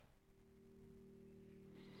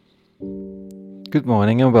Good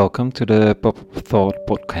morning and welcome to the Pop-Up Thought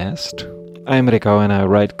podcast. I'm Rico and I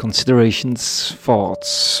write considerations,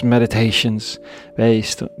 thoughts, meditations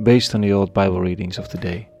based on the old Bible readings of the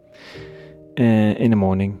day in the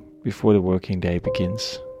morning before the working day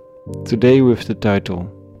begins. Today with the title,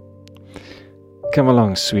 Come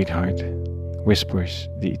Along Sweetheart, Whispers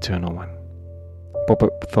the Eternal One.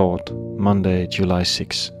 Pop-Up Thought, Monday, July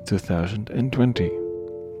 6, 2020.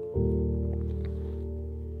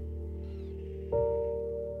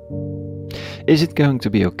 Is it going to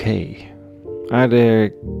be okay? Are there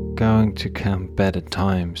going to come better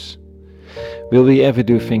times? Will we ever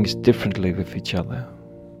do things differently with each other?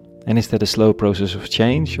 And is that a slow process of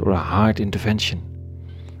change or a hard intervention?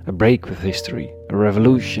 A break with history, a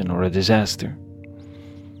revolution or a disaster?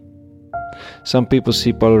 Some people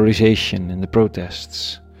see polarization in the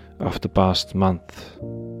protests of the past month.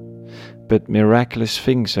 But miraculous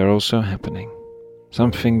things are also happening.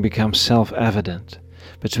 Something becomes self-evident.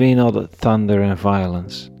 Between all the thunder and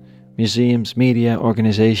violence, museums, media,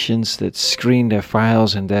 organizations that screen their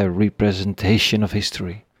files and their representation of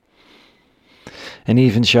history. An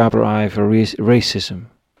even sharper eye for racism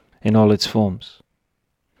in all its forms.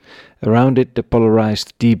 Around it the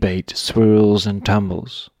polarized debate swirls and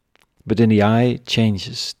tumbles, but in the eye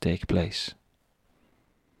changes take place.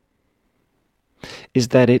 Is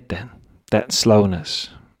that it then? That slowness?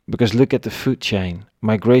 Because look at the food chain,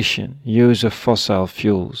 migration, use of fossil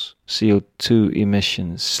fuels, CO2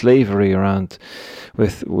 emissions, slavery around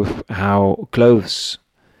with how clothes,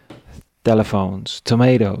 telephones,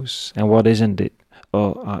 tomatoes, and what isn't it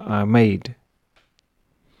are made.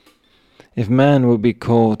 If man would be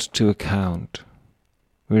called to account,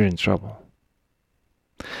 we're in trouble.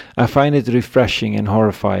 I find it refreshing and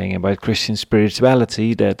horrifying about Christian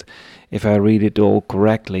spirituality that, if I read it all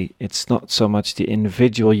correctly, it's not so much the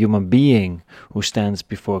individual human being who stands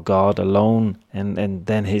before God alone and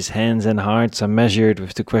then his hands and hearts are measured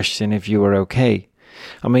with the question if you are okay.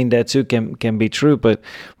 I mean, that too can be true, but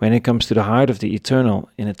when it comes to the heart of the eternal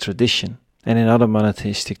in a tradition, and in other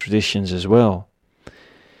monotheistic traditions as well,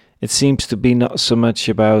 it seems to be not so much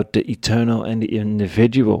about the eternal and the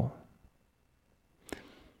individual,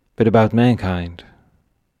 but about mankind.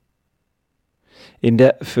 In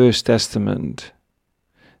that First Testament,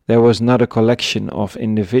 there was not a collection of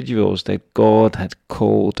individuals that God had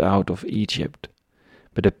called out of Egypt,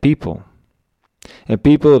 but a people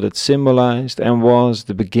that symbolized and was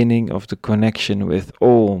the beginning of the connection with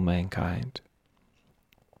all mankind.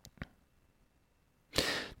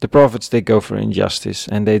 The prophets, they go for injustice,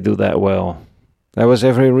 and they do that well. There was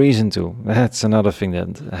every reason to. That's another thing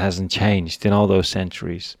that hasn't changed in all those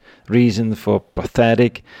centuries. Reason for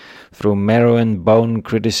pathetic, through marrow and bone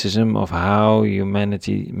criticism of how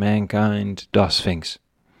mankind does things.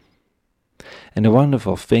 And the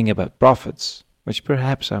wonderful thing about prophets, which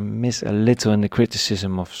perhaps I miss a little in the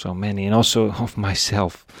criticism of so many, and also of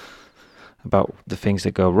myself, about the things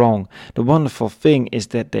that go wrong, the wonderful thing is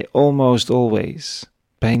that they almost always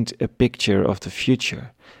paint a picture of the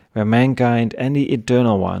future, where mankind and the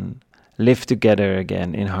Eternal One live together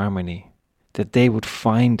again in harmony, that they would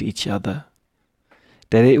find each other,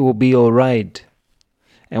 that it will be all right,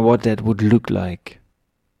 and what that would look like.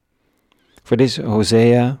 For this,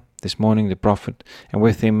 Hosea, this morning the prophet, and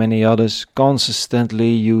with him many others, consistently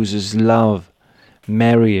uses love,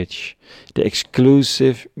 marriage, the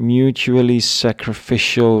exclusive, mutually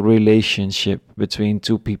sacrificial relationship between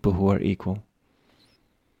two people who are equal.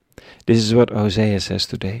 This is what Hosea says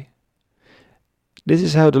today. This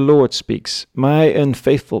is how the Lord speaks. My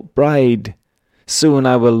unfaithful bride, soon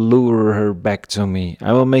I will lure her back to me.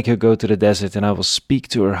 I will make her go to the desert and I will speak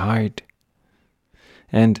to her heart.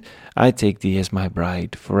 And I take thee as my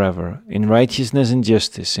bride forever, in righteousness and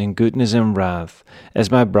justice, in goodness and wrath, as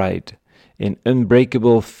my bride, in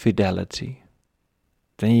unbreakable fidelity.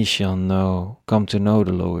 Then ye shall come to know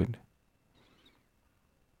the Lord.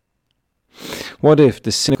 What if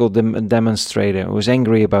the cynical demonstrator was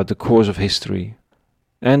angry about the course of history,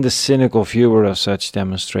 and the cynical viewer of such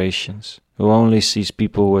demonstrations, who only sees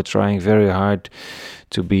people who are trying very hard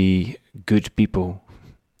to be good people,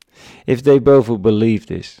 if they both would believe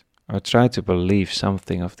this, or try to believe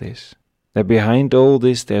something of this, that behind all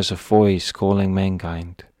this there's a voice calling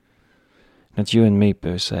mankind, not you and me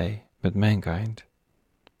per se, but mankind.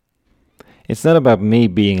 It's not about me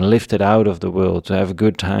being lifted out of the world to have a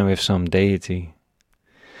good time with some deity,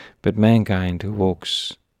 but mankind who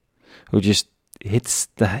just hits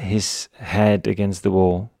his head against the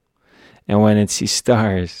wall, and when it sees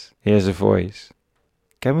stars, hears a voice.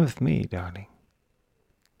 Come with me, darling.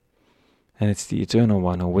 And it's the Eternal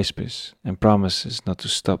One who whispers and promises not to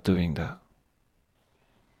stop doing that.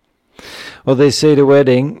 Well, they say the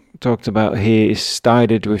wedding talked about here is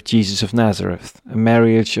started with Jesus of Nazareth, a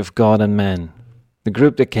marriage of God and man. The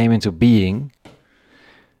group that came into being,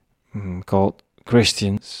 called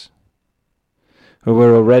Christians, who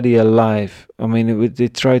were already alive. I mean, they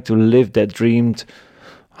tried to live that dreamed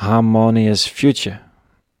harmonious future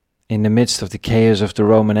in the midst of the chaos of the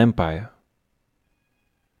Roman Empire.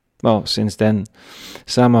 Well, since then,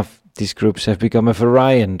 some of these groups have become a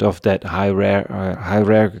variant of that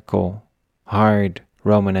hierarchical, hard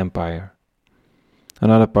Roman Empire.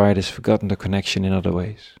 Another part has forgotten the connection in other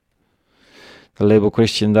ways. The label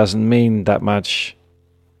Christian doesn't mean that much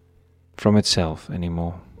from itself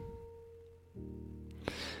anymore.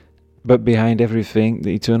 But behind everything,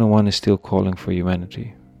 the Eternal One is still calling for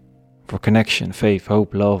humanity, for connection, faith,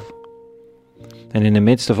 hope, love. And in the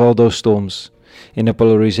midst of all those storms, in the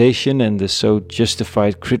polarization and the so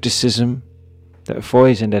justified criticism, that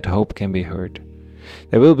voice and that hope can be heard.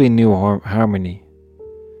 There will be new harmony,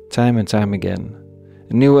 time and time again,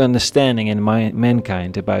 a new understanding in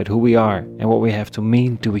mankind about who we are and what we have to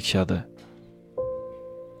mean to each other.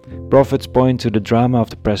 Prophets point to the drama of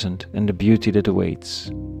the present and the beauty that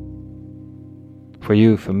awaits. For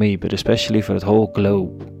you, for me, but especially for the whole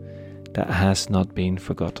globe that has not been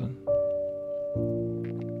forgotten.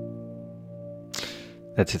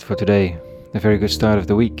 That's it for today. A very good start of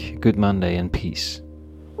the week, good Monday and peace.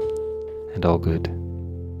 And all good.